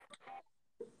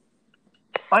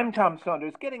I'm Tom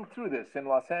Saunders, getting through this in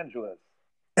Los Angeles.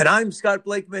 And I'm Scott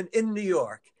Blakeman in New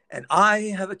York, and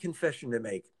I have a confession to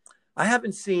make. I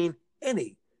haven't seen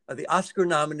any of the Oscar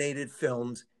nominated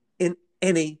films in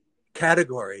any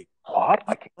category. What?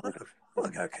 I can't What? believe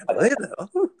Look, I can't believe it.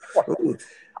 Ooh.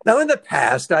 Now, in the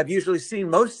past, I've usually seen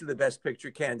most of the Best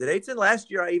Picture candidates, and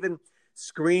last year I even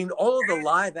screened all of the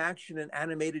live action and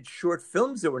animated short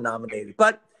films that were nominated.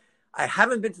 But I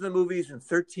haven't been to the movies in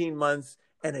 13 months,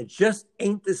 and it just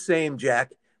ain't the same,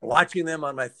 Jack, watching them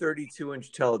on my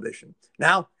 32-inch television.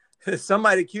 Now, some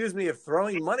might accuse me of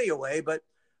throwing money away, but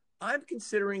I'm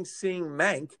considering seeing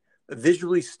Mank, a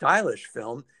visually stylish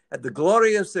film, at the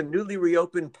glorious and newly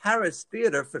reopened Paris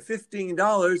Theater for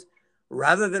 $15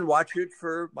 rather than watch it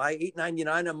for my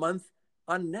 $8.99 a month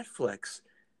on Netflix.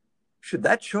 Should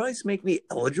that choice make me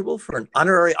eligible for an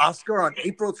honorary Oscar on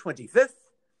April 25th?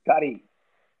 Scotty,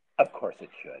 of course it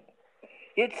should.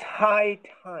 It's high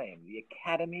time the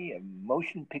Academy of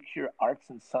Motion Picture Arts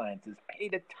and Sciences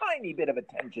paid a tiny bit of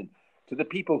attention to the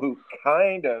people who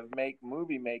kind of make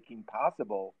movie making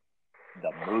possible,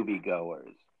 the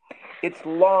moviegoers. It's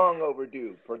long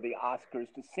overdue for the Oscars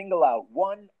to single out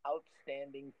one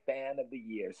outstanding fan of the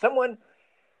year, someone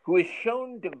who has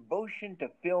shown devotion to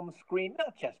film screen,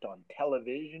 not just on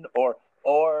television or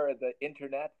the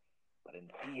internet, but in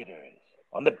theaters,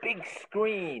 on the big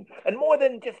screen, and more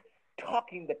than just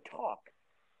talking the talk.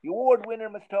 The award winner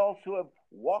must also have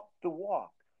walked the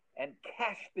walk and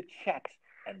cashed the checks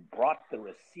and brought the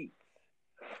receipts.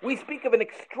 We speak of an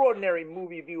extraordinary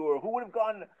movie viewer who would have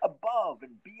gone above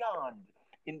and beyond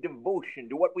in devotion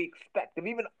to what we expect of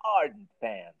even ardent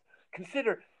fans.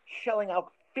 Consider shelling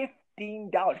out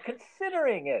 $15,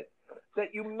 considering it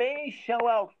that you may shell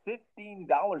out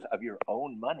 $15 of your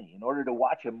own money in order to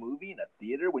watch a movie in a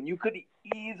theater when you could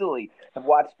easily have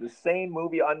watched the same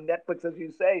movie on Netflix, as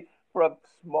you say, for a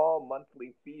small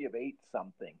monthly fee of 8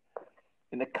 something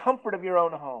in the comfort of your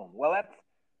own home. Well,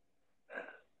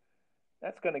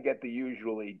 that's going to get the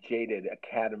usually jaded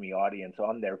Academy audience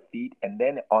on their feet and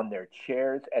then on their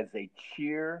chairs as they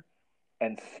cheer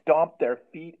and stomp their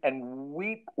feet and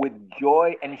weep with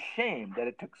joy and shame that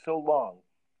it took so long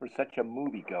for such a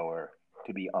moviegoer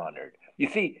to be honored. You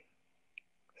see,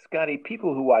 Scotty,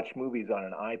 people who watch movies on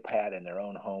an iPad in their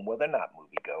own home, well, they're not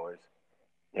moviegoers.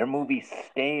 They're movie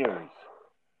stayers.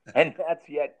 And that's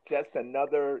yet just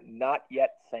another not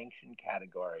yet sanctioned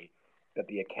category that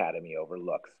the Academy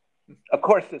overlooks. Of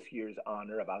course, this year's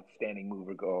honor of Outstanding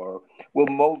Moviegoer will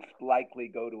most likely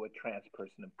go to a trans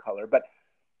person of color, but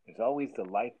there's always the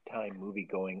Lifetime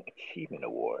Moviegoing Achievement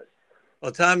Award.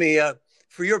 Well, Tommy,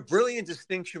 for your brilliant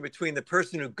distinction between the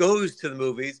person who goes to the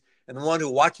movies and the one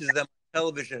who watches them on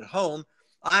television at home,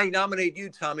 I nominate you,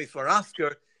 Tommy, for an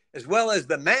Oscar, as well as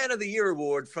the Man of the Year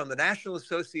Award from the National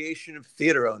Association of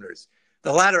Theater Owners.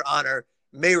 The latter honor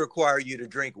may require you to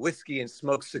drink whiskey and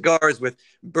smoke cigars with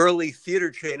burly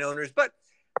theater chain owners, but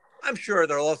I'm sure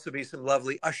there'll also be some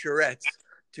lovely usherettes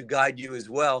to guide you as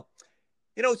well.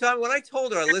 You know, Tom, when I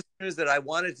told our listeners that I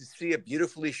wanted to see a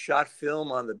beautifully shot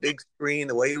film on the big screen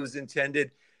the way it was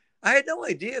intended, I had no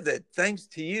idea that, thanks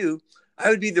to you, I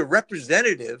would be the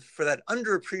representative for that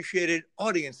underappreciated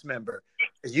audience member,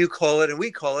 as you call it and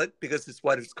we call it, because it's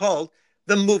what it's called,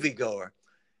 the moviegoer.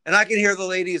 And I can hear the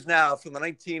ladies now from the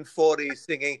 1940s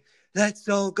singing, "Let's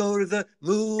all go to the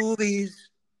movies."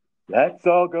 Let's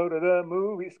all go to the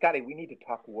movies. Scotty, we need to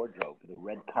talk wardrobe, the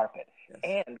red carpet.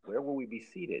 Yes. And where will we be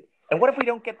seated? And what if we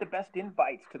don't get the best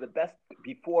invites to the best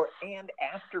before and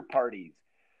after parties?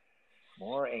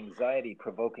 More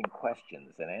anxiety-provoking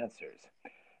questions than answers.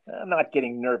 I'm not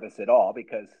getting nervous at all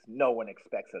because no one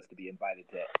expects us to be invited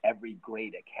to every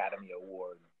great Academy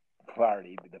Award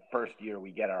party the first year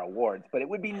we get our awards. But it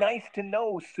would be nice to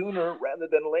know sooner rather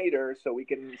than later so we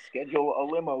can schedule a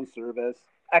limo service.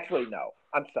 Actually, no,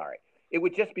 I'm sorry. It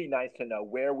would just be nice to know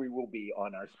where we will be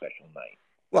on our special night.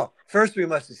 Well, first we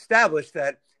must establish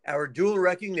that our dual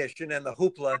recognition and the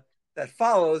hoopla that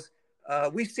follows,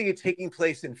 we see it taking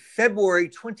place in February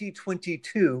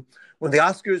 2022 when the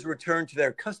Oscars return to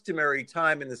their customary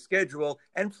time in the schedule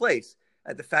and place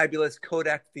at the fabulous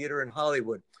Kodak Theater in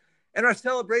Hollywood. And our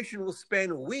celebration will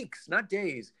span weeks, not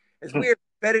days, as we are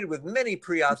fed with many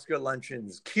pre-Oscar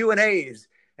luncheons, Q&As,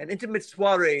 and intimate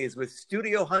soirees with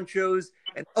studio honchos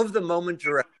and of-the-moment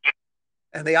directors.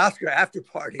 And the Oscar after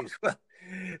parties, well,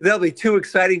 they'll be too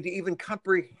exciting to even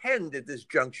comprehend at this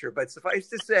juncture. But suffice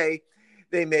to say,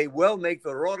 they may well make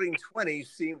the Roaring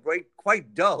Twenties seem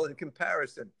quite dull in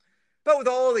comparison. But with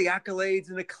all the accolades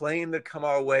and acclaim that come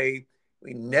our way,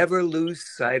 we never lose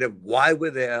sight of why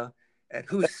we're there and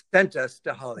who sent us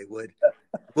to Hollywood,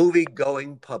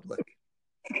 movie-going public.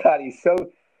 Scotty, so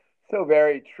So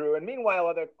very true. And meanwhile,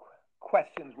 other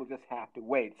questions will just have to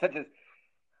wait, such as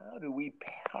how do we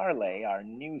parlay our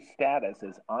new status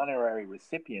as honorary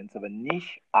recipients of a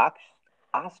niche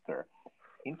Oscar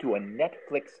into a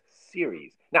Netflix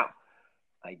series? Now,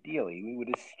 ideally, we would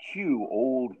eschew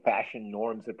old-fashioned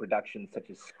norms of production such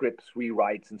as scripts,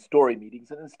 rewrites, and story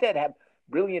meetings, and instead have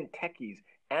brilliant techies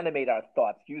animate our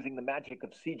thoughts using the magic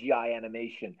of CGI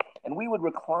animation. And we would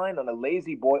recline on a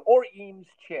lazy boy or Eames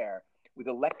chair with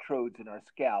electrodes in our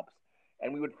scalps,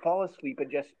 and we would fall asleep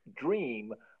and just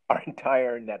dream our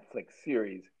entire Netflix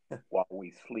series while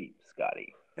we sleep,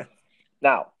 Scotty.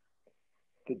 Now,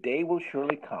 the day will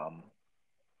surely come.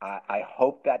 I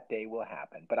hope that day will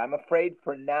happen, but I'm afraid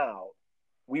for now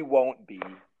we won't be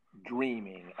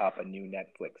dreaming up a new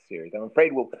Netflix series. I'm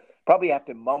afraid we'll probably have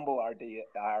to mumble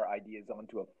our ideas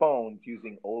onto a phone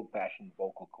using old-fashioned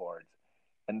vocal cords,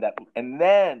 and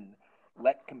then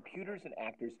let computers and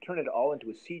actors turn it all into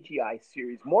a CGI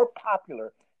series more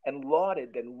popular and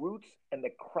lauded than Roots and The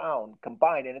Crown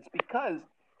combined. And it's because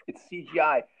it's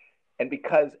CGI and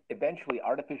because eventually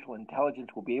artificial intelligence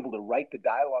will be able to write the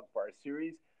dialogue for our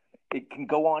series. It can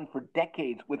go on for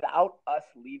decades without us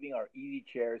leaving our easy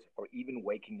chairs or even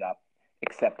waking up,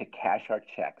 except to cash our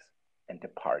checks and to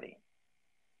party.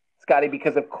 Scotty,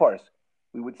 because of course,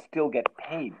 we would still get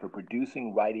paid for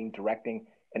producing, writing, directing,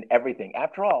 and everything.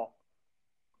 After all,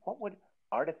 what would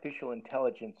artificial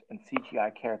intelligence and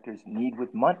CGI characters need with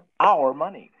our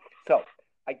money? So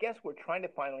I guess we're trying to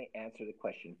finally answer the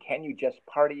question, can you just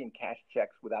party and cash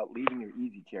checks without leaving your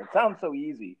easy chair? It sounds so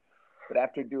easy, but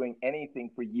after doing anything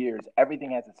for years,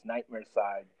 everything has its nightmare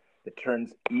side that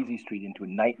turns Easy Street into a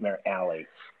nightmare alley.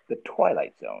 The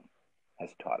Twilight Zone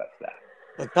has taught us that.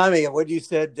 Well, Tommy, what you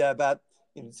said about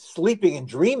sleeping and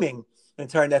dreaming an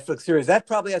entire Netflix series, that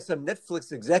probably has some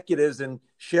Netflix executives and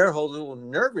shareholders a little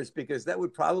nervous because that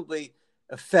would probably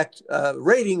affect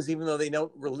ratings, even though they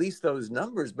don't release those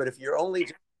numbers. But if you're only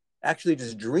actually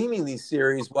just dreaming these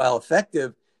series while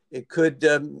effective, it could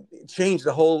change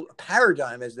the whole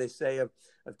paradigm, as they say, of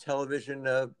television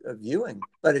viewing.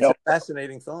 But it's a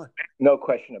fascinating thought. No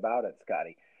question about it,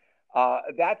 Scotty.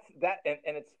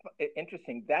 And it's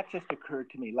interesting. That just occurred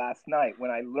to me last night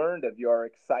when I learned of your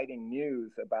exciting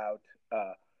news about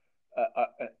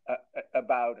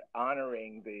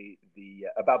honoring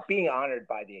about being honored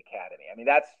by the Academy. I mean,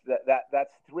 that's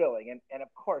thrilling. And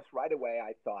of course, right away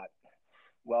I thought,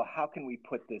 well, how can we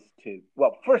put this to?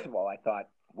 Well, first of all, I thought,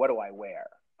 what do I wear?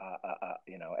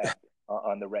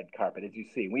 On the red carpet, as you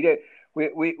see,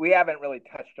 we haven't really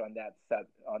touched on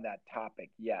that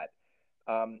topic yet.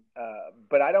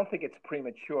 But I don't think it's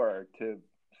premature to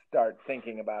start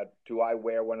thinking about, do I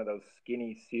wear one of those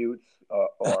skinny suits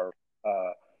or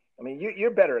I mean, you're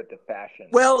better at the fashion.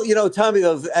 Well, Tommy,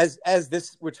 as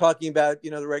this we're talking about,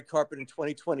 the red carpet in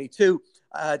 2022,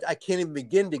 I can't even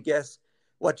begin to guess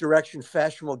what direction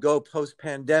fashion will go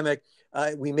post-pandemic.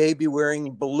 We may be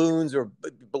wearing balloons or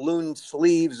balloon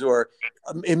sleeves, or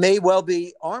it may well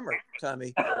be armor,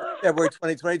 Tommy, February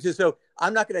 2022. So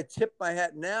I'm not going to tip my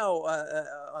hat now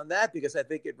on that because I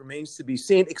think it remains to be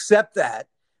seen, except that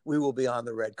we will be on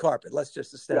the red carpet. Let's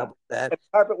just establish that. The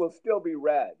carpet will still be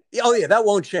red. Oh, yeah, that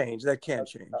won't change. That can't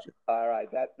change. All right,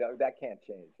 that can't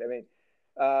change. I mean,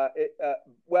 and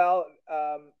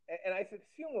I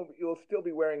assume you'll still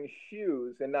be wearing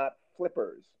shoes and not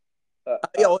flippers.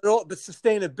 But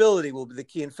sustainability will be the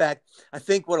key. In fact, I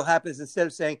think what will happen is instead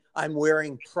of saying I'm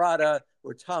wearing Prada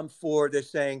or Tom Ford, they're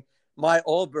saying my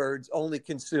Allbirds only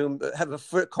have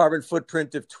a carbon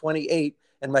footprint of 28,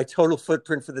 and my total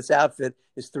footprint for this outfit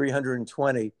is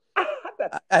 320.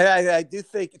 I do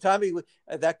think, Tommy,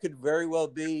 that could very well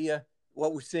be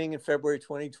what we're seeing in February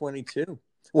 2022.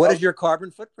 What is your carbon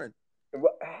footprint?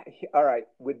 Well, all right.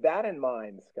 With that in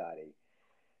mind, Scotty,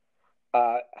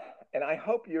 and I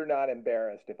hope you're not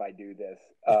embarrassed if I do this,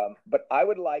 but I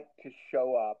would like to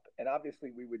show up, and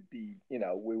obviously we would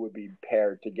be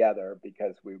paired together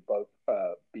because we would both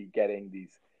be getting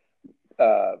these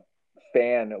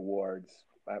fan awards,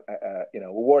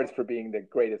 awards for being the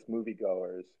greatest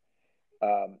moviegoers.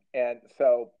 And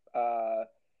so,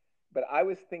 but I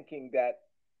was thinking that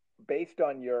based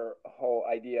on your whole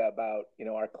idea about,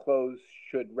 our clothes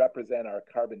should represent our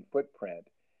carbon footprint,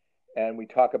 and we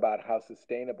talk about how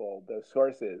sustainable the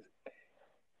source is,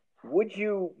 would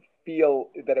you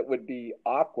feel that it would be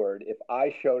awkward if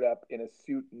I showed up in a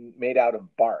suit made out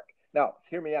of bark? Now,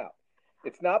 hear me out.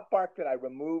 It's not bark that I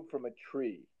removed from a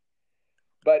tree,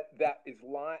 but that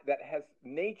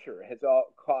nature has all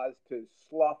caused to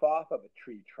slough off of a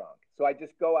tree trunk. So I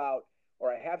just go out,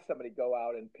 or I have somebody go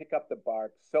out and pick up the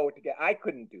bark, sew it together. I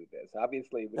couldn't do this,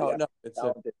 obviously, with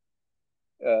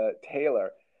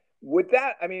tailor. Would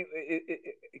that? I mean,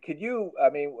 could you? I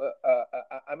mean,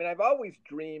 I've always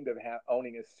dreamed of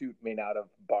owning a suit made out of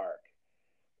bark.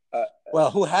 Uh,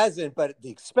 Well, who hasn't? But the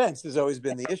expense has always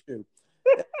been the issue.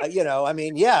 I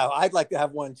mean, yeah, I'd like to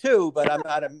have one too, but I'm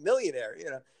not a millionaire.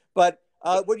 But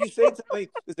what you say, Tommy,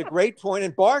 is a great point.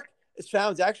 And bark, it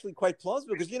sounds actually quite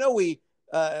plausible because,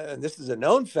 and this is a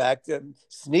known fact,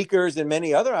 sneakers and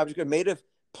many other objects are made of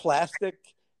plastic,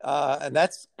 and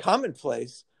that's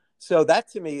commonplace. So that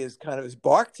to me is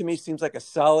bark to me seems like a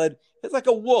solid, it's like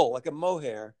a wool, like a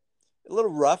mohair, a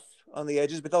little rough on the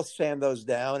edges, but they'll sand those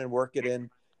down and work it in.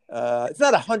 It's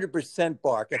not 100%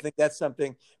 bark. I think that's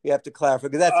something we have to clarify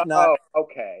because that's not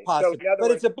okay. So possible. in other But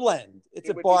words, it's a blend. It's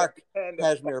a it would be bark a blend of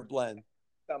cashmere blend.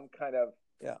 some kind of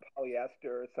Yeah.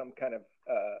 polyester, some kind of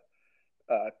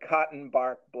cotton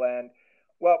bark blend.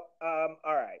 Well, all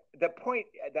right. The point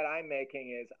that I'm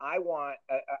making is I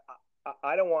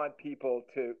don't want people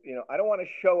to, I don't want to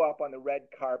show up on the red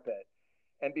carpet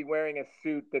and be wearing a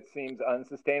suit that seems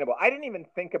unsustainable. I didn't even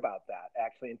think about that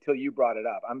actually until you brought it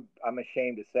up. I'm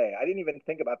ashamed to say I didn't even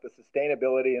think about the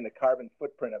sustainability and the carbon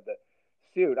footprint of the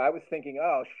suit. I was thinking, oh,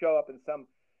 I'll show up in some,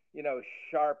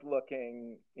 sharp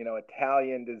looking,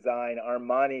 Italian design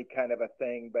Armani kind of a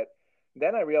thing. But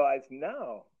then I realized,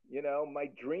 no, my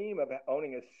dream of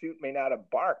owning a suit made out of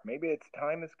bark. Maybe its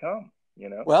time has come.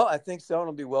 Well, I think so.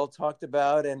 It'll be well talked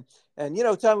about, and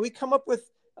Tom, we come up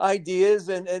with ideas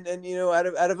and out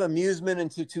of amusement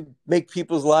and to make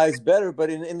people's lives better. But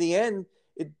in the end,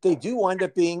 they do wind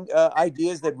up being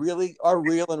ideas that really are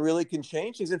real and really can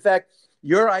change things. In fact,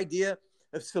 your idea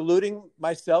of saluting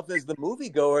myself as the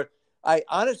moviegoer, I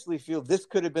honestly feel this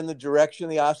could have been the direction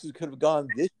the Oscars could have gone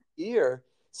this year,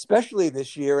 especially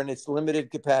this year in its limited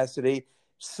capacity.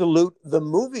 Salute the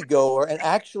moviegoer and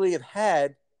actually have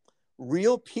had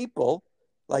real people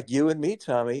like you and me,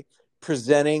 Tommy,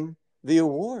 presenting the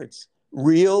awards,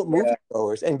 real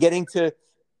moviegoers, and getting to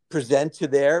present to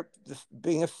their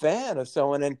being a fan of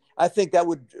someone. And I think that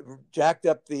would jacked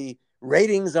up the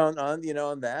ratings on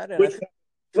that. And I think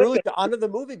truly to honor the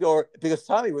moviegoer, because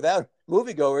Tommy, without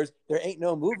moviegoers, there ain't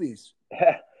no movies.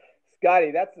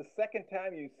 Scotty, that's the second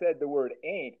time you said the word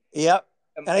ain't. Yep.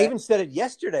 And I even said it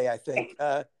yesterday, I think,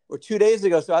 or 2 days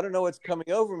ago. So I don't know what's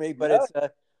coming over me, but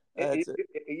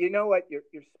you know what?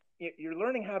 You're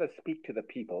learning how to speak to the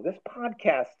people. This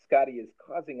podcast, Scotty, is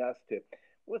causing us to,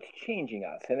 well, it's changing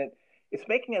us, and it's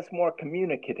making us more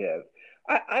communicative.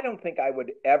 I don't think I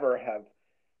would ever have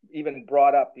even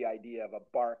brought up the idea of a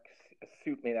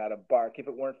suit made out of bark if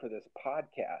it weren't for this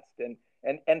podcast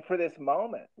and for this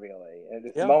moment, really, and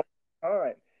this moment of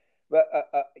time. But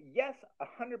yes,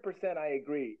 100% I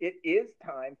agree. It is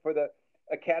time for the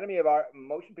Academy of Art,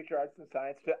 Motion Picture Arts and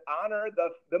Science to honor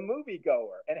the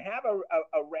moviegoer and have a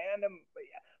random.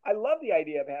 I love the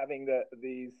idea of having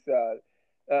these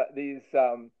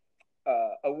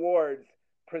awards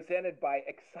presented by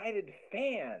excited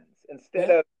fans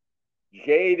instead of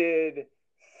jaded,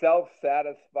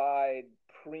 self-satisfied,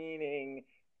 preening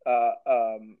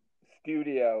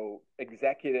studio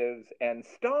executives and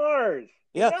stars.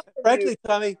 Yeah, frankly,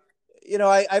 Tommy,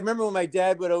 I remember when my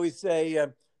dad would always say,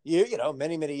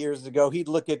 many, many years ago, he'd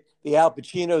look at the Al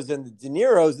Pacinos and the De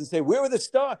Niros and say, where were the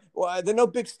stars? Well, there are no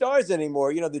big stars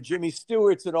anymore, the Jimmy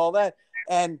Stewarts and all that.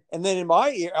 And then in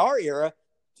our era,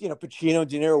 Pacino,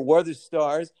 De Niro were the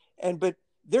stars. But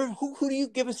who do you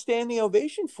give a standing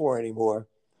ovation for anymore?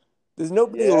 There's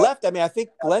nobody left. I mean, I think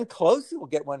Glenn Close will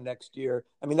get one next year.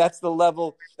 I mean, that's the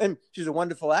level. And she's a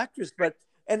wonderful actress, but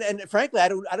and frankly, I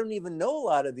don't even know a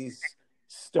lot of these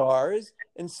stars.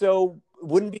 And so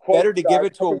wouldn't it be better to give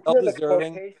it to a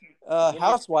well-deserving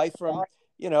housewife from,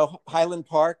 Highland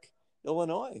Park,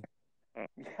 Illinois?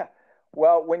 Yeah.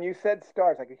 Well, when you said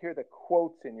stars, I could hear the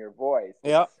quotes in your voice.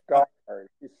 Yeah. Stars,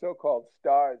 these so-called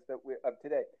stars of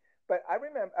today. But I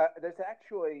remember there's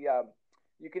actually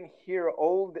you can hear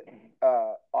old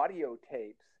audio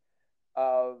tapes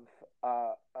of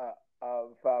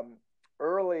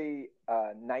early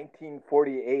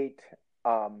 1948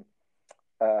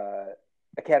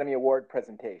 Academy Award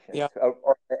presentations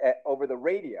over the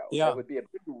radio. Yeah. It would be a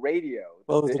big radio.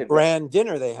 Well, it was a grand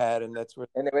dinner they had, and that's what.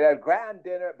 And they would have a grand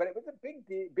dinner, but it was a big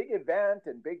event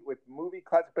and big with movie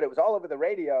cuts, but it was all over the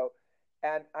radio.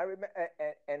 And I remember,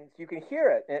 and you can hear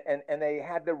it. And they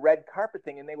had the red carpet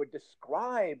thing, and they would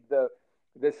describe the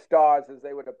stars as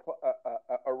they would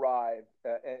arrive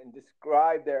and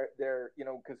describe their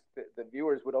because the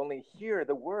viewers would only hear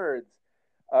the words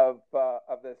of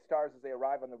the stars as they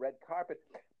arrive on the red carpet.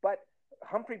 But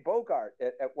Humphrey Bogart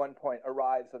at one point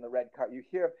arrives on the red carpet. You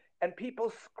hear, and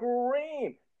people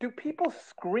scream. do people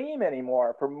scream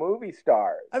anymore for movie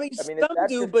stars? I mean, I mean, is some that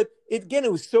do, just but again,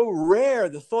 it was so rare,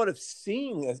 the thought of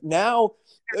seeing it. Now,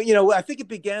 I think it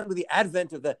began with the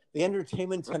advent of the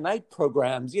Entertainment Tonight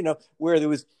programs, where there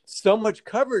was so much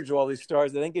coverage of all these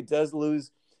stars. I think it does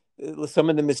lose some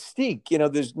of the mystique.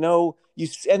 There's no,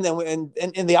 and then,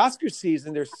 and in the Oscar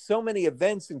season, there's so many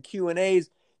events and Q&As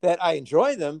that I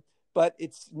enjoy them, but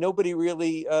it's nobody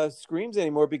really screams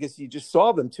anymore because you just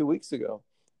saw them 2 weeks ago.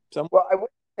 well, I would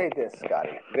say this,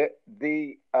 Scotty.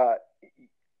 The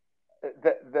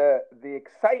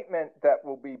excitement that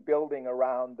will be building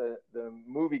around the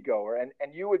moviegoer,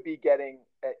 and you would be getting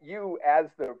you as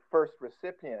the first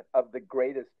recipient of the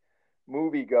greatest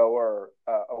moviegoer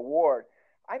award.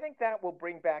 I think that will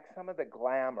bring back some of the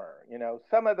glamour,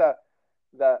 some of the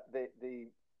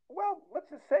well, let's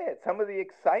just say it, some of the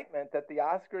excitement that the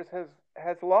Oscars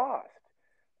has lost,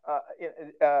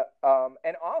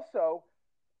 and also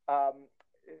um,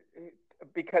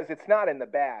 because it's not in the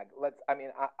bag.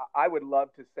 I would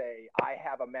love to say I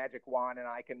have a magic wand and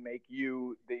I can make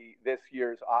you this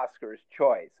year's Oscars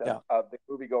choice of the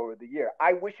moviegoer of the year.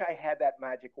 I wish I had that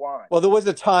magic wand. Well, there was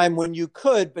a time when you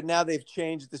could, but now they've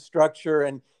changed the structure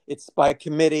and it's by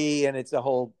committee and it's a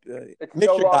whole it's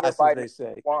no longer by they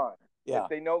say. Wand. Yeah,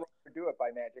 they no longer do it by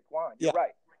magic wand. You're yeah.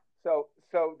 right. So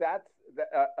that's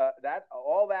that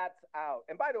all that's out.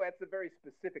 And by the way, it's a very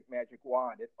specific magic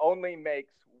wand. It only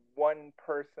makes one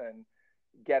person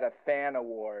get a fan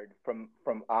award from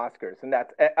Oscars, and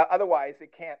that's otherwise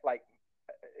it can't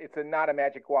it's not a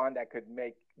magic wand that could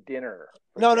make dinner.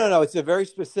 No. It's a very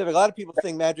specific. A lot of people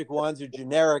think magic wands are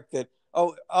generic. That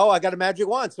I got a magic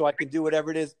wand, so I can do whatever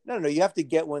it is. No. You have to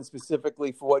get one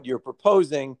specifically for what you're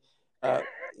proposing.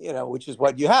 Which is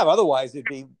what you have. Otherwise, it'd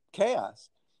be chaos.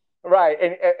 Right,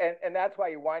 and that's why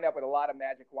you wind up with a lot of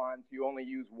magic wands you only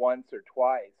use once or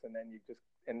twice, and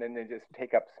then they just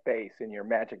take up space in your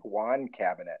magic wand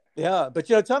cabinet. Yeah, but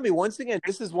Tommy, once again,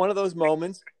 this is one of those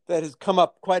moments that has come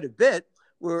up quite a bit.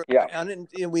 Where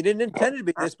we didn't intend it to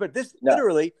be this, but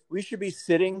literally, we should be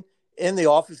sitting in the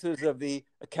offices of the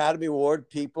Academy Award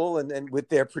people and with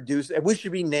their producer, and we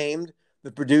should be named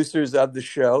the producers of the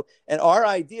show. And our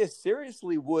idea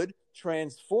seriously would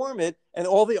transform it, and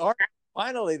all the art.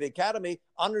 Finally, the Academy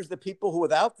honors the people who,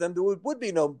 without them, there would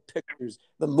be no pictures.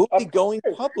 The movie-going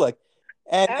public,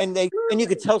 and you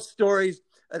could tell stories.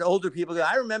 And older people go,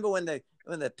 I remember when the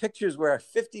pictures were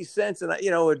 50 cents, and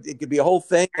it could be a whole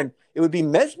thing, and it would be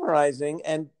mesmerizing,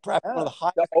 and perhaps one of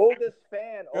the oldest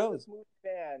movie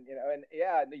fan,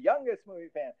 and the youngest movie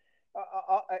fan.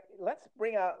 Let's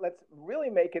really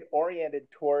make it oriented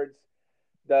towards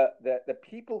the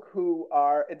people who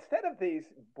are, instead of these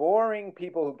boring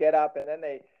people who get up and then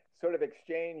they sort of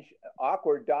exchange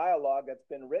awkward dialogue that's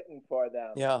been written for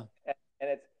them. Yeah. And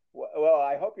it's, well,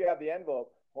 I hope you have the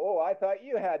envelope. Oh, I thought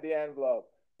you had the envelope.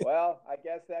 Well, I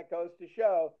guess that goes to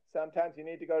show sometimes you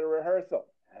need to go to rehearsal.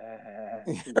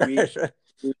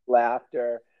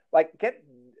 Laughter.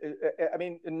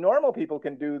 Normal people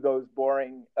can do those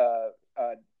boring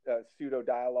pseudo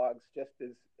dialogues just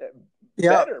as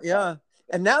better. Yeah.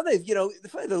 And now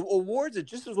the awards are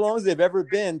just as long as they've ever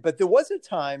been. But there was a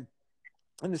time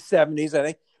in the 70s, I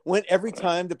think, when every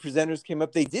time the presenters came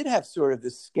up, they did have sort of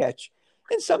this sketch.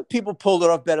 And some people pulled it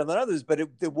off better than others, but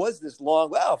there was this long,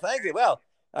 well, thank you. Well,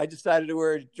 I decided to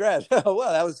wear a dress.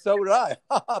 Well, so did I.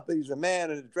 But he's a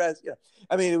man in a dress. It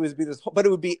would be this, but it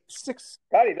would be six.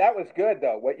 Scotty, that was good,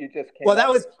 though, what you just came Well, that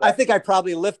was, I think I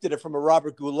probably lifted it from a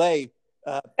Robert Goulet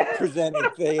presenting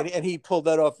thing, and he pulled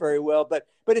that off very well. But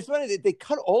it's funny that they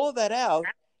cut all of that out,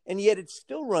 and yet it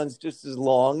still runs just as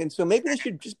long. And so maybe they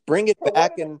should just bring it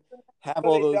back and have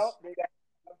all those.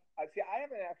 I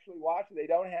haven't actually watched it. They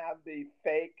don't have the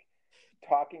fake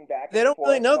talking back. They don't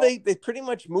really know. They pretty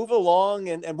much move along,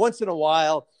 and once in a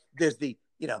while, there's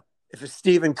if a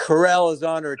Stephen Carell is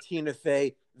on or a Tina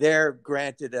Fey, they're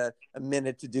granted a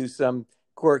minute to do some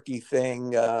quirky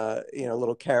thing, a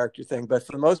little character thing. But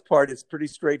for the most part, it's pretty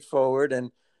straightforward,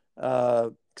 and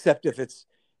except if it's.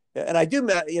 And I do,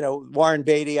 Warren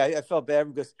Beatty. I felt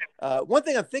bad because one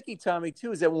thing I'm thinking, Tommy,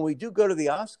 too, is that when we do go to the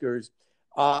Oscars,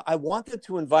 I want them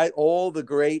to invite all the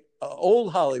great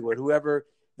old Hollywood, whoever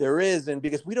there is, and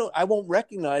because I won't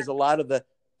recognize a lot of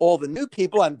all the new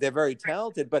people. They're very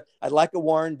talented, but I'd like a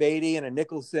Warren Beatty and a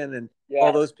Nicholson and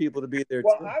all those people to be there.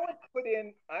 Well, too.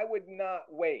 I would not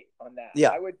wait on that. Yeah.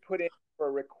 I would put in for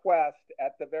a request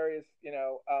at the various,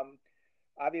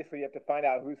 obviously you have to find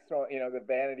out who's throwing, the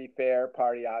Vanity Fair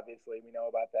party, obviously we know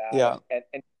about that. Yeah.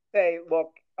 And say,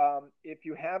 look, if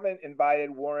you haven't invited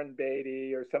Warren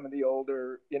Beatty or some of the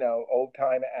older, old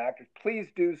time actors, please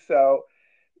do so.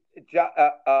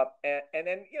 and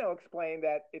then explain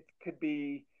that it could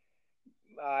be,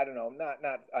 I don't know,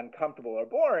 not uncomfortable or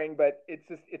boring, but it's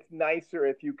nicer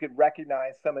if you could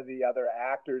recognize some of the other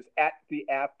actors at the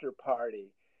after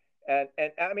party. And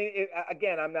I mean,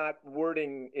 again, I'm not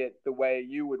wording it the way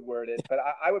you would word it, but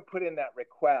I would put in that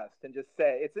request and just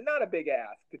say it's not a big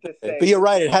ask to just say. But you're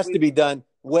right; it has to Please, be done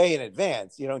way in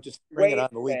advance. You don't just bring it way on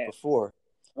the in week advance, before.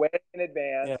 way in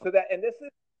advance, Yeah. so that, and this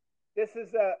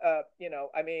is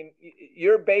I mean,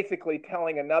 you're basically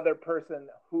telling another person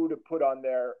who to put on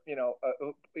their,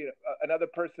 another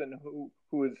person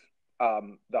who is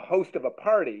the host of a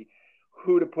party,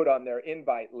 who to put on their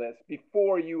invite list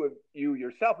before you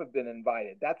yourself have been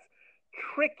invited. That's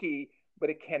tricky, but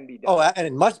it can be done. Oh, and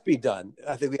it must be done.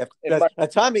 I think we have to. Now,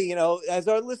 Tommy, as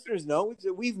our listeners know,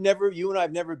 you and I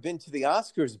have never been to the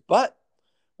Oscars, but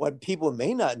what people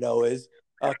may not know is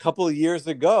a couple of years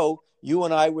ago, you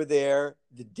and I were there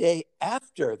the day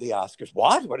after the Oscars.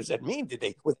 What? What does that mean?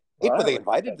 Were they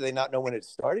invited? Did they not know when it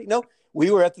started? No, we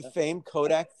were at the famed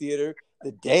Kodak Theater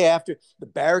the day after. The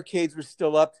barricades were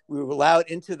still up. We were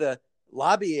allowed into the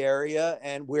lobby area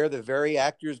and where the very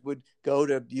actors would go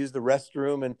to use the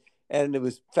restroom, and it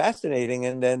was fascinating.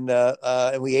 And then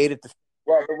and we ate at the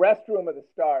restroom of the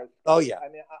stars. Oh yeah. I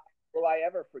mean, will I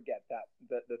ever forget that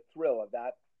the thrill of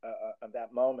that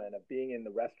moment of being in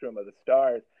the restroom of the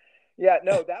stars? Yeah,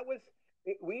 no, that was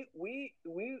we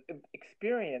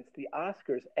experienced the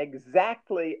Oscars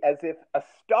exactly as if a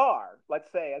star, let's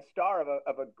say a star of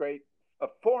a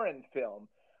foreign film,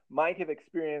 might have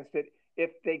experienced it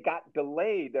if they got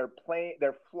delayed. Their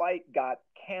flight got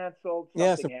canceled.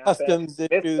 Some customs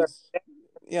issues.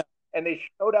 Yeah, and they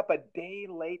showed up a day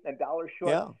late and $1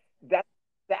 short. Yeah.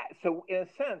 So in a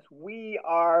sense, we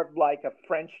are like a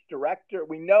French director.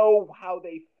 We know how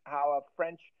a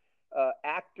French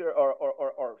actor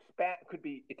or could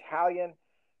be Italian,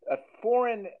 a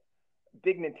foreign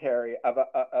dignitary of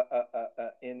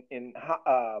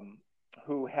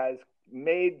who has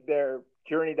made their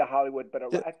journey to Hollywood. But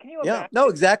can you imagine? No,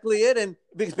 exactly it. And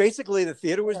because basically the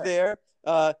theater was there,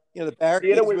 the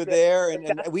barricades were there,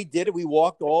 and we did it. We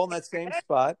walked all in that same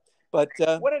spot. But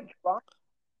what a drama!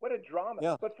 What a drama!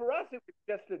 Yeah. But for us, it was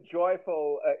just a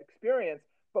joyful experience.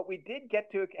 But we did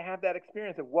get to have that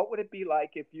experience of what would it be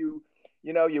like if you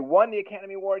won the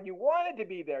Academy Award. You wanted to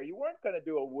be there. You weren't going to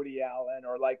do a Woody Allen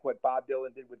or like what Bob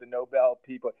Dylan did with the Nobel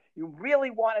people. You really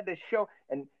wanted to show,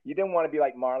 and you didn't want to be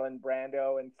like Marlon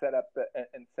Brando and send up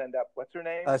what's her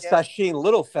name? Sacheen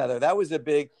Littlefeather. That was a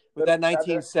big with that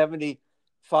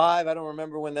 1975. I don't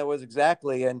remember when that was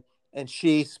exactly, and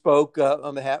she spoke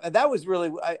on behalf. And that was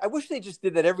really. I wish they just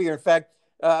did that every year. In fact,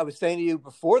 I was saying to you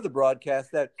before the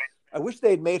broadcast that I wish they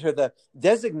had made her the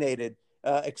designated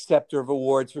acceptor of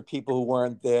awards for people who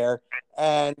weren't there.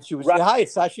 And she was, Hi,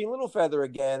 it's Sacheen Littlefeather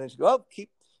again. And she goes, keep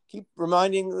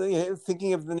reminding,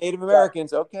 thinking of the Native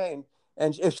Americans. Okay.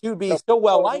 And she would be so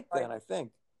well liked then, I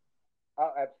think.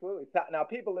 Oh, absolutely. Now,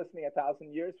 people listening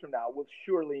 1,000 years from now will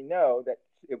surely know that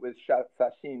it was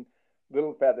Sacheen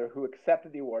Littlefeather who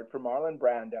accepted the award for Marlon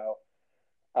Brando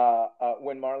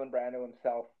when Marlon Brando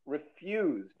himself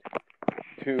refused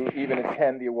to even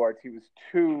attend the awards. He was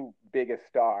too big a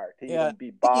star to even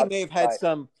be bothered. He may have had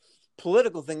some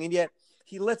political thing, and yet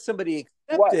he let somebody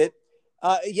accept it.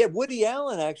 Yet Woody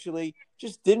Allen actually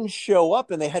just didn't show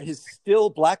up, and they had his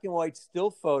black and white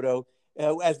still photo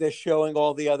as they're showing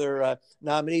all the other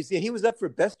nominees. Yeah, he was up for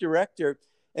Best Director,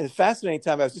 and it's a fascinating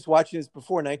time. I was just watching this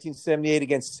before, 1978,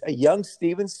 against a young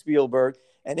Steven Spielberg.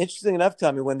 And interesting enough,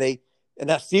 Tommy,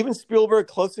 now Steven Spielberg,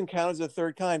 Close Encounters of the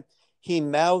Third Kind, he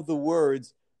mouthed the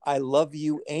words, "I love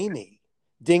you, Amy."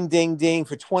 Ding, ding, ding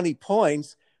for 20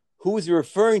 points. Who was he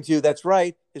referring to? That's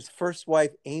right. His first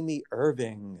wife, Amy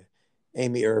Irving.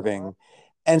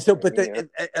 And so, but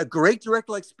a great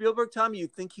director like Spielberg, Tommy,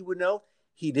 you'd think he would know.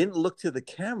 He didn't look to the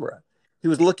camera. He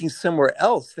was looking somewhere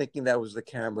else, thinking that was the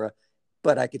camera.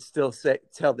 But I could still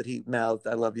tell that he mouthed,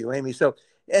 "I love you, Amy." So,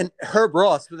 and Herb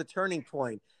Ross for The Turning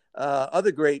Point,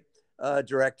 other great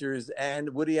directors,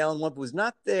 and Woody Allen was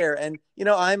not there. And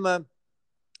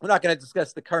we're not going to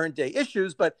discuss the current day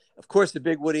issues, but of course, a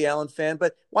big Woody Allen fan.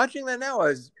 But watching that now, I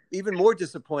was even more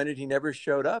disappointed he never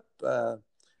showed up.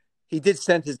 He did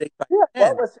send his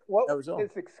 8x10. What was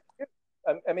his excuse?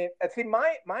 I mean, see,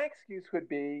 my excuse would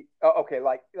be, okay,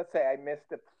 like let's say I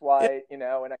missed a flight, and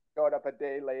I showed up a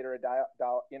day later,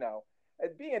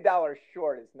 being $1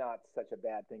 short is not such a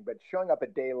bad thing, but showing up a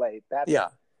day late, that's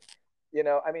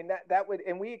I mean that would,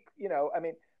 and we, I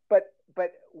mean.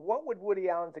 But what would Woody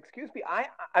Allen's excuse be? I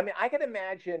mean, I can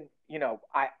imagine,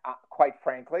 I quite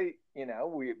frankly,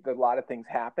 there's a lot of things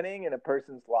happening in a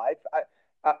person's life.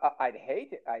 I'd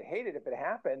hate it if it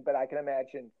happened, but I can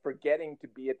imagine forgetting to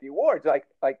be at the awards.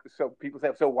 So people say,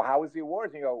 so how was the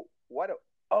awards? And you go, what?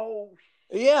 Oh,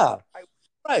 Yeah, shit,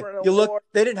 I right. for an You look, award.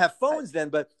 they didn't have phones then,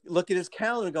 but look at his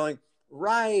calendar going,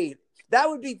 right, that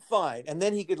would be fine. And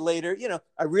then he could later,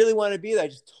 I really want to be there. I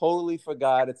just totally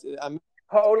forgot. I'm,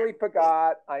 Totally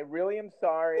forgot. I really am yeah,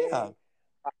 sorry. I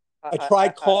I, tried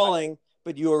I calling,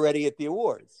 but you were already at the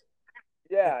awards.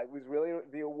 Yeah. yeah, it was really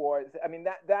the awards. I mean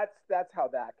that's how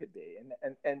that could be.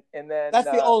 And then That's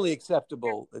the only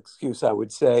acceptable excuse, I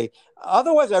would say.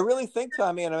 Otherwise, I really think,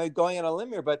 Tommy, and I'm going on a limb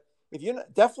here, but if you're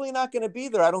definitely not going to be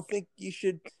there, I don't think you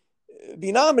should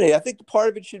be nominated. I think the part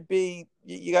of it should be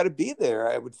you got to be there,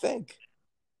 I would think.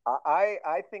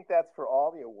 I think that's for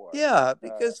all the awards. Yeah,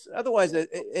 because otherwise, You know,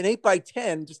 an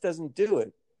 8x10 just doesn't do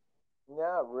it.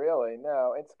 no, really,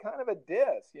 no. It's kind of a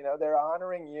diss. They're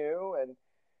honoring you,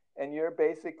 and you're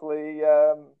basically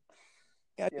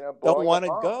I don't blowing them want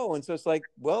to off. go, and so it's like,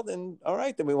 well, then all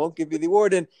right, then we won't give you the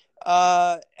award. And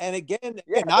again,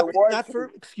 Yeah, the not awards should be.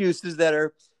 for excuses that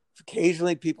are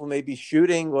occasionally people may be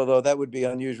shooting, although that would be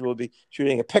unusual, to be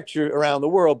shooting a picture around the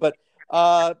world. But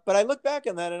I look back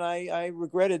on that and I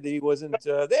regretted that he wasn't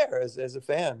there as a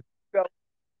fan. So,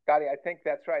 Scotty, I think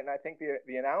that's right, and I think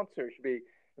the announcer should be,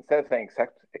 instead of saying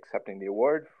accepting the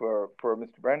award for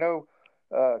Mr. Brando,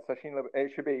 Sachin,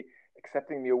 it should be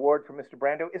accepting the award for Mr.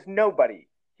 Brando is nobody.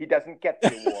 He doesn't get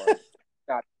the award,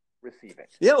 not receiving.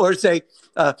 Yeah, or say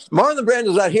Marlon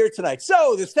Brando's not here tonight,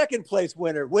 so the second place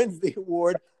winner wins the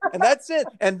award, and that's it.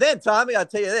 And then, Tommy, I'll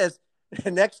tell you this: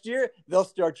 next year they'll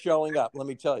start showing up. Let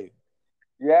me tell you.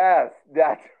 Yes,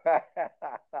 that's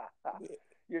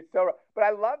you're so right. But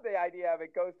I love the idea of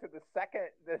it goes to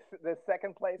the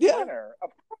second place winner. Of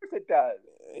course it does.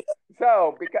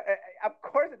 So because of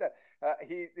course it does.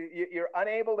 You're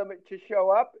unable to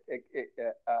show up.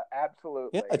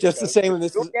 Absolutely. Yeah, just the same.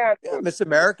 This is Miss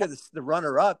America, the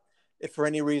runner-up. If for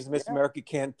any reason Miss America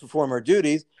can't perform her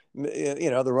duties,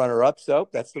 the runner-up. So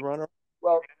that's the runner-up.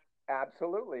 Well,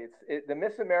 absolutely. The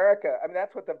Miss America. I mean,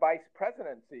 that's what the vice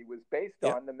presidency was based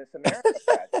on. The Miss America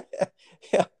pageant.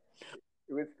 Yeah.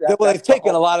 They've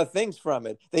taken a lot of things from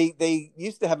it. They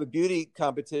used to have a beauty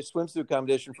competition, swimsuit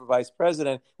competition for vice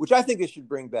president, which I think they should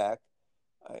bring back.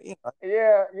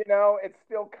 Yeah, it's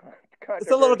still controversial. It's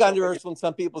a little controversial, and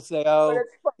some people say,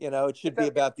 it should be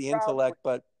about the intellect,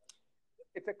 but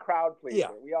it's a crowd pleaser. Yeah.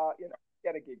 We all,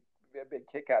 get a big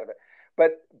kick out of it.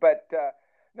 But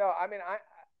no, I mean,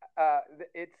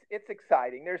 it's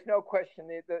exciting. There's no question.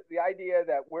 The idea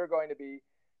that we're going to be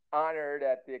honored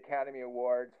at the Academy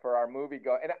Awards for our movie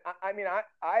and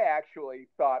I actually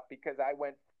thought, because I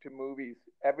went to movies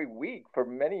every week for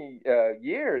many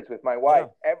years with my wife.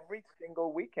 Every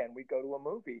single weekend we go to a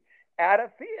movie at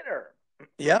a theater.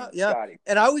 Yeah. Scotty.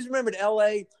 And I always remembered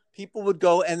LA, people would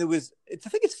go, and I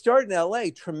think it started in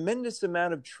LA, tremendous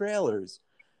amount of trailers.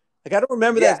 Like, I don't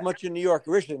remember that as much in New York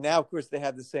originally. Now, of course, they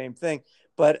have the same thing,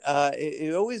 but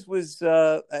it always was,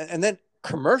 and then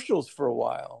commercials for a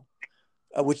while,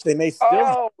 which they may still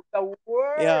have. The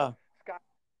word. Yeah.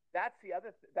 That's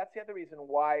the other reason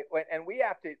why, and we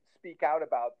have to speak out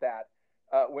about that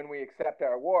when we accept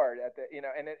our award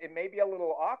and it may be a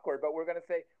little awkward, but we're going to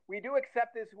say we do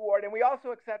accept this award, and we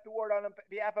also accept the award on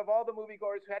behalf of all the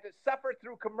moviegoers who had to suffer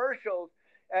through commercials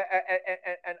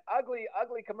and ugly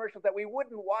commercials that we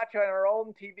wouldn't watch on our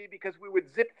own TV because we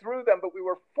would zip through them, but we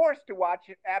were forced to watch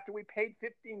it after we paid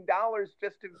 $15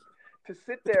 just to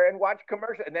sit there and watch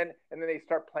commercials, and then they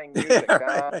start playing music.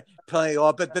 Playing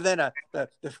all, but then the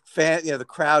fan, the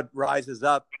crowd rises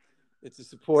up to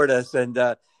support us, and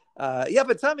but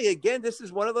tell me again, this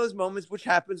is one of those moments which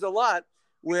happens a lot,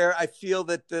 where I feel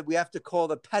that we have to call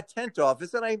the patent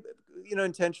office, and I,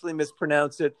 intentionally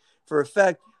mispronounce it for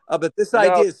effect. But this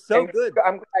idea is so good.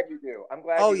 I'm glad you do. I'm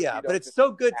glad. Oh yeah, but it's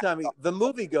so good, Tommy. The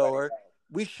moviegoer,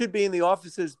 we should be in the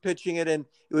offices pitching it, and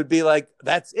it would be like,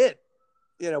 that's it.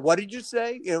 What did you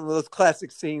say? Those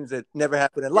classic scenes that never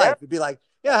happen in life. It'd be like,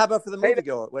 how about for the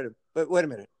moviegoer? Wait a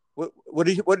minute. What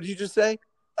did you just say?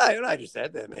 I just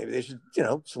said that maybe they should,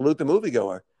 salute the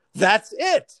moviegoer. That's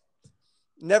it.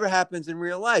 Never happens in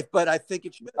real life, but I think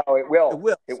it should. Oh, it will. It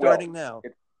will. Starting now.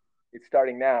 It's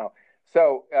starting now.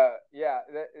 So,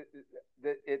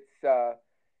 it's.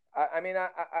 I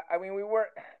mean, we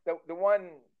weren't the one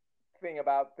thing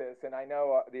about this, and I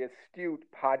know the astute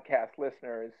podcast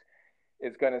listeners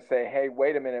is going to say, hey,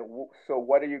 wait a minute. So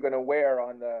what are you going to wear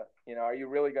on the, are you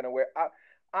really going to wear?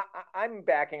 I'm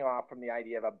backing off from the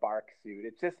idea of a bark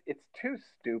suit. It's too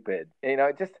stupid. It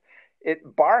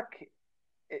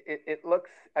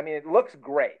looks, it looks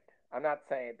great. I'm not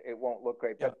saying it won't look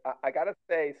great, but I got to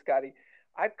say, Scotty,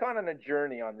 I've gone on a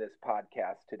journey on this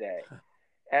podcast today.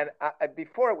 And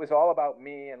before it was all about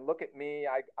me and look at me,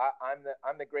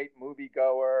 I'm the great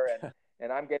moviegoer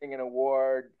and I'm getting an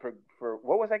award for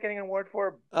what was I getting an award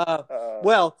for?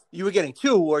 Well, you were getting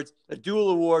 2 awards, a dual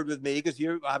award with me because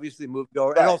you're obviously a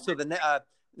moviegoer, right. and also the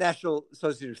National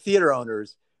Association of Theater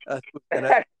Owners,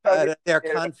 their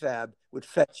confab would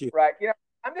fetch you. Right.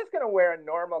 I'm just going to wear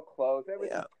normal clothes. It was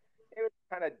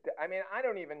kind of. I mean, I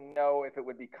don't even know if it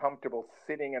would be comfortable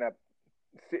sitting in a.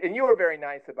 And you were very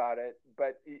nice about it,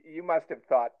 but you must have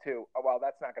thought too, oh, well,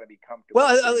 that's not going to be comfortable.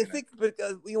 Well, I think, but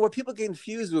what people get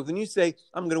confused with when you say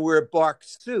I'm going to wear a bark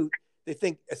suit, they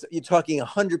think you're talking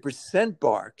 100%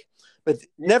 bark, but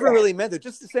never really meant it.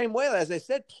 Just the same way, as I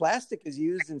said, plastic is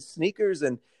used in sneakers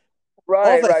and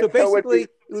right. So basically, it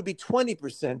would be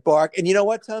 20% bark, and you know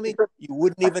what, Tommy? You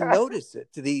wouldn't even notice it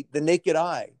to the naked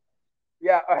eye.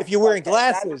 Yeah. If you're wearing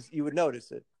glasses, you would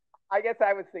notice it. I guess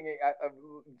I was thinking,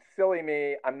 silly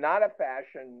me, I'm not a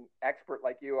fashion expert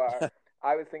like you are.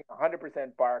 I was thinking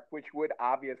 100% bark, which would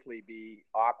obviously be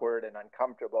awkward and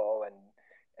uncomfortable,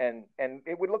 and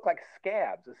it would look like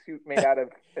scabs, a suit made out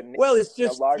of. Well, it's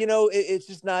just it's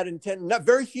just not intended. Not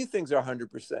very few things are 100%,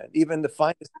 even the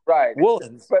finest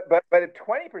woolens. But a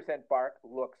 20% bark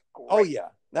looks great. Oh yeah,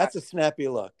 that's a snappy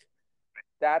look.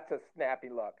 That's a snappy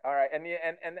look. All right,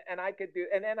 and I could do,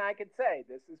 and then I could say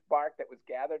this is bark that was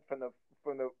gathered from the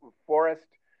forest,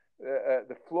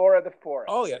 the floor of the forest.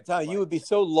 Oh yeah, Tom, you would be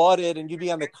so lauded, and you'd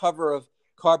be on the cover of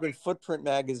Carbon Footprint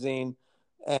magazine.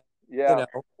 And,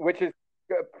 which is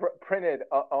printed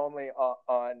only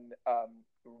on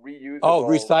reusable. Oh,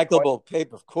 recyclable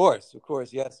paper, of course,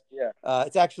 yes. Yeah.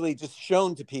 It's actually just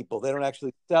shown to people. They don't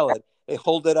actually sell it. They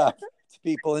hold it up to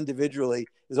people individually.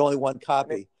 There's only one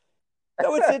copy.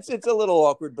 So it's a little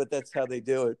awkward, but that's how they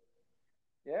do it.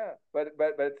 Yeah, but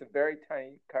it's a very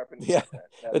tiny carbon. Yeah,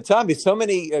 but Tommy, so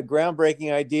many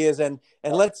groundbreaking ideas, and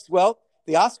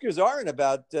the Oscars are in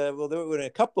about they're in a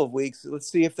couple of weeks.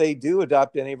 Let's see if they do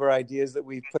adopt any of our ideas that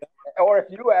we've put out. Or if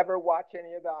you ever watch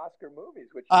any of the Oscar movies,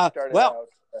 which you started out.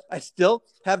 I still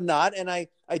have not, and I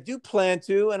do plan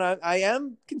to, and I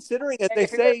am considering it. They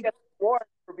say for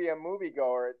being a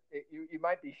moviegoer, you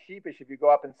might be sheepish if you go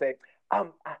up and say,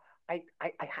 I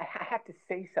have to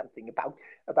say something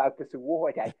about this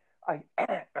award. I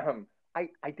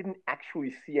didn't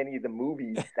actually see any of the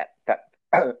movies that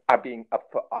are being up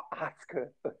for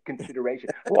Oscar consideration.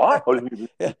 What?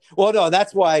 Yeah. Well, no,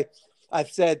 that's why I've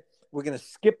said we're going to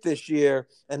skip this year,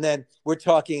 and then we're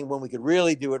talking when we could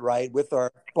really do it right with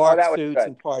our bark suits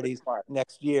and parties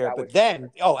next year. But then,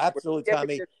 absolutely,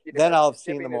 Tommy, then I'll have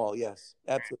seen them all. Yes,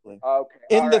 absolutely. Okay.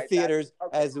 In the theaters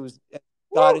as it was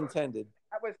God intended.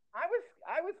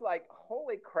 I was like,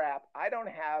 holy crap! I don't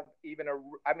have even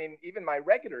even my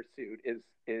regular suit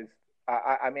is.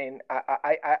 I'm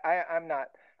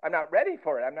not ready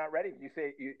for it. I'm not ready. You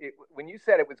say when you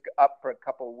said it was up for a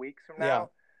couple of weeks from now. Yeah.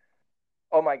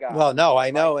 Oh my God. Well, no,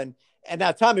 I know, and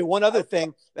now, Tommy, one other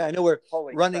thing. I know we're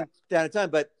running down of time,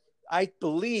 but I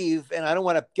believe, and I don't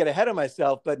want to get ahead of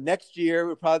myself, but next year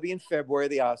will probably be in February,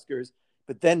 the Oscars.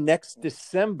 But then next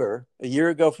December, a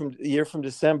year from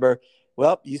December.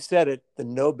 Well, you said it, the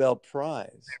Nobel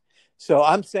Prize. So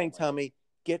I'm saying, Tommy,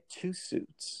 get 2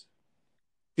 suits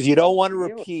because you don't want to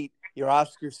repeat your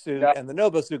Oscar suit and the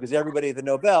Nobel suit because everybody at the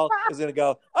Nobel is going to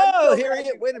go, oh, here he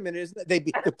is. Wait a minute. Isn't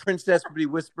that? The princess would be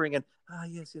whispering and,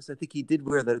 yes, I think he did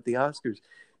wear that at the Oscars.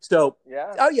 So,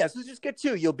 so just get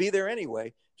 2. You'll be there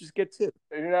anyway. Just get 2.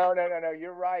 No.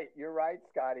 You're right,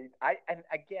 Scotty. I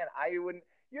wouldn't.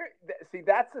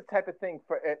 That's the type of thing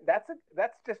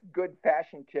that's just good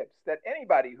fashion tips that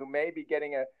anybody who may be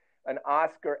getting an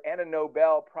Oscar and a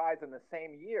Nobel Prize in the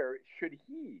same year should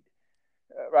heed.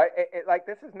 Right? Like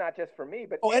this is not just for me,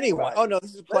 but anyone. Oh no,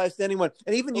 this applies to anyone.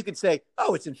 And even you could say,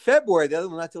 oh, it's in February. The other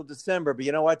one not till December. But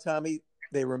you know what, Tommy?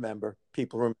 They remember.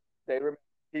 People remember.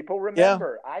 People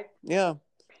remember. Yeah.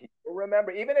 People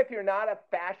remember. Even if you're not a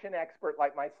fashion expert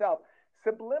like myself.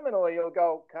 Subliminally, you'll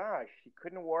go, gosh, he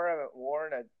couldn't have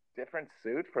worn a different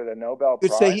suit for the Nobel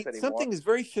Prize. Say something is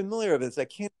very familiar of this. I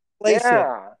can't place it.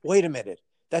 Wait a minute.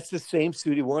 That's the same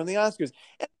suit he wore in the Oscars.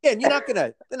 And again, they're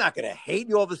not gonna hate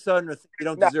you all of a sudden or think you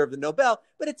don't deserve the Nobel,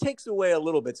 but it takes away a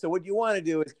little bit. So what you want to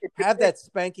do is have that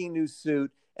spanking new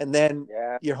suit and then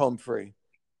you're home free.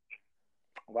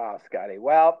 Wow, Scotty.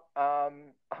 Well,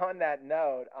 on that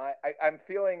note, I'm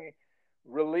feeling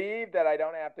relieved that I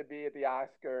don't have to be at the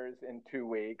Oscars in 2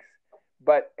 weeks,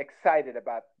 but excited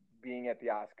about being at the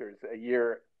Oscars a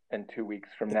year in 2 weeks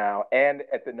from now, and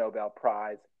at the Nobel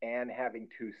Prize, and having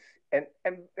two. And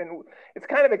it's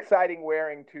kind of exciting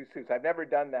wearing two suits. I've never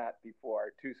done that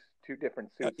before. Two different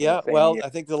suits in the Yeah, same well, year. I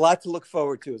think there's a lot to look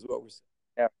forward to, is what we're saying.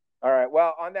 Yeah. All right.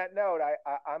 Well, on that note,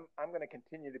 I'm going to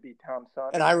continue to be Tom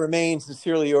Saunders. And I remain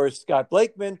sincerely yours, Scott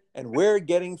Blakeman, and we're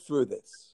getting through this.